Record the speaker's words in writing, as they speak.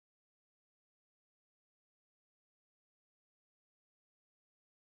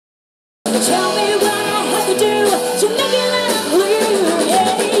Tell me what I have to do to make it look blue.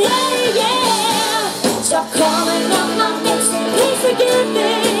 Yeah, yeah, yeah. Stop calling up my names, please forgive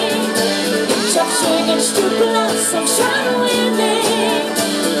me. Stop singing stupid love songs, trying to win me.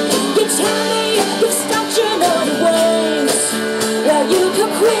 You tell me you've stopped your naughty ways. Well, you can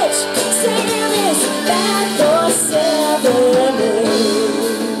quit singing this bad for 7 days.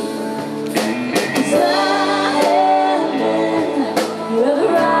 You're the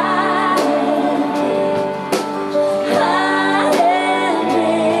right.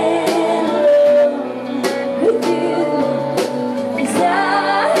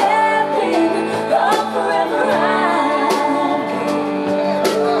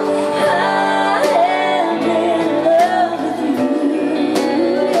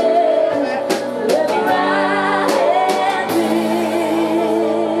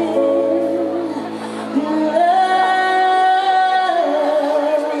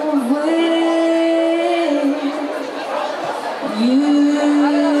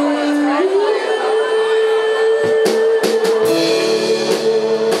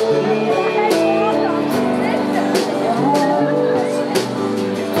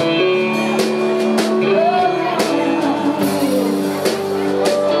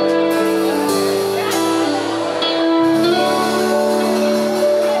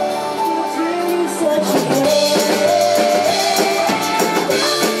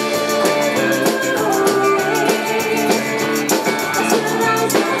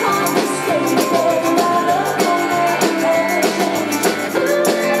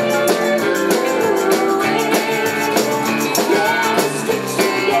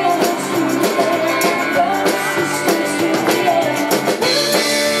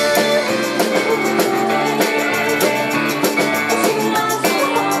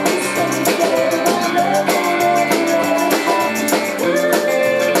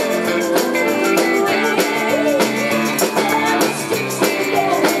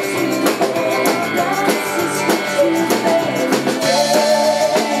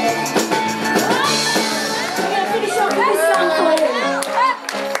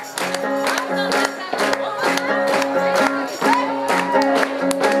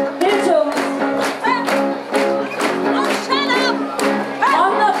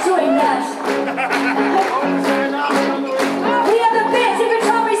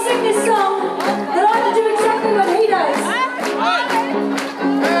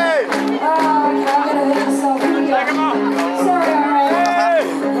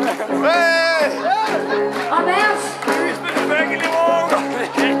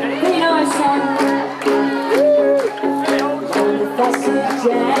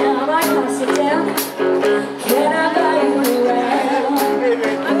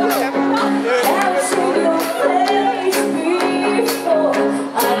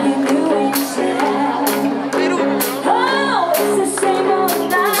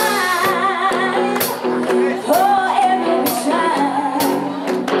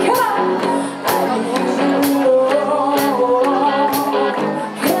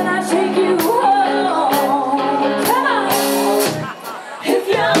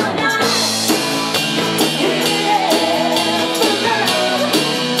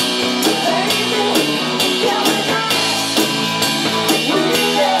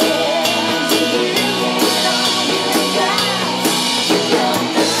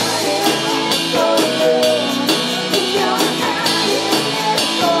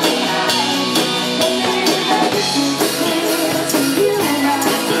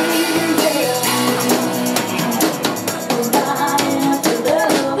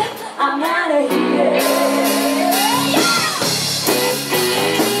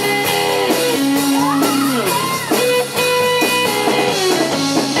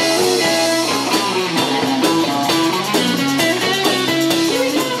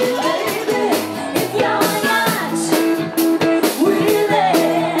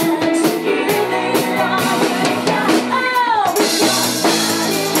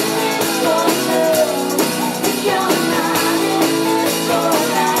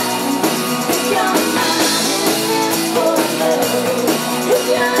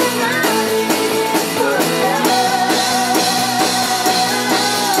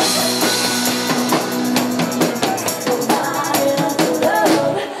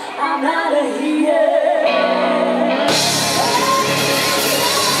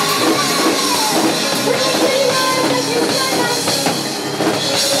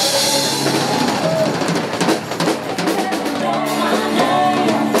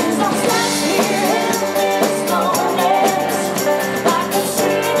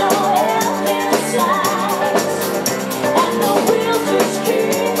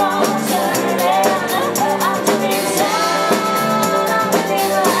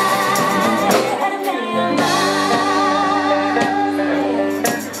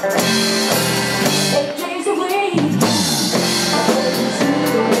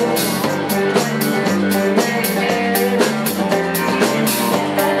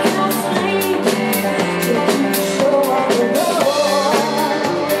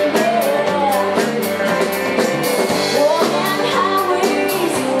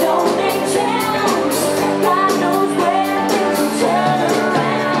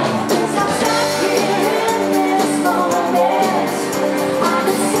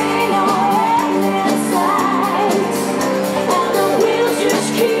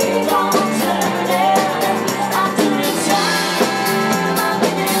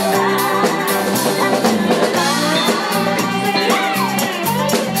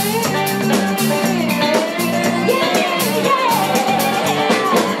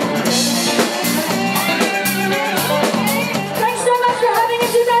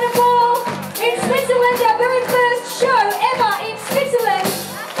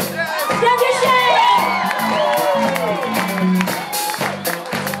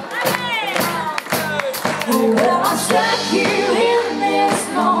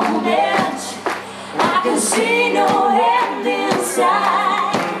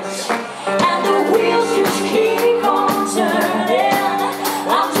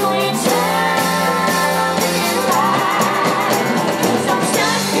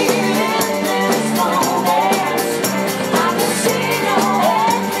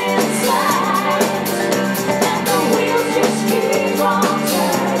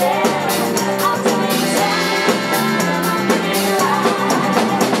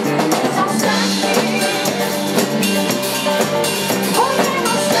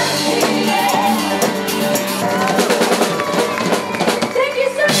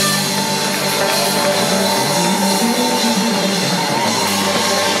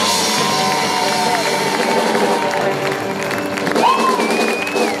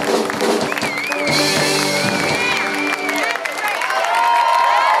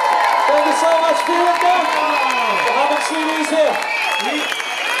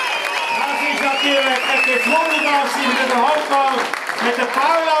 jetzt wunderbar gewesen mit der Hauptwahl, mit der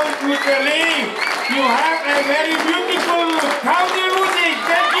Paula und mit der Lee. You have a very beautiful country music.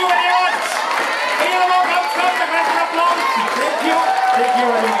 Thank you very much. Thank you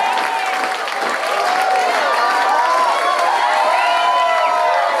very much.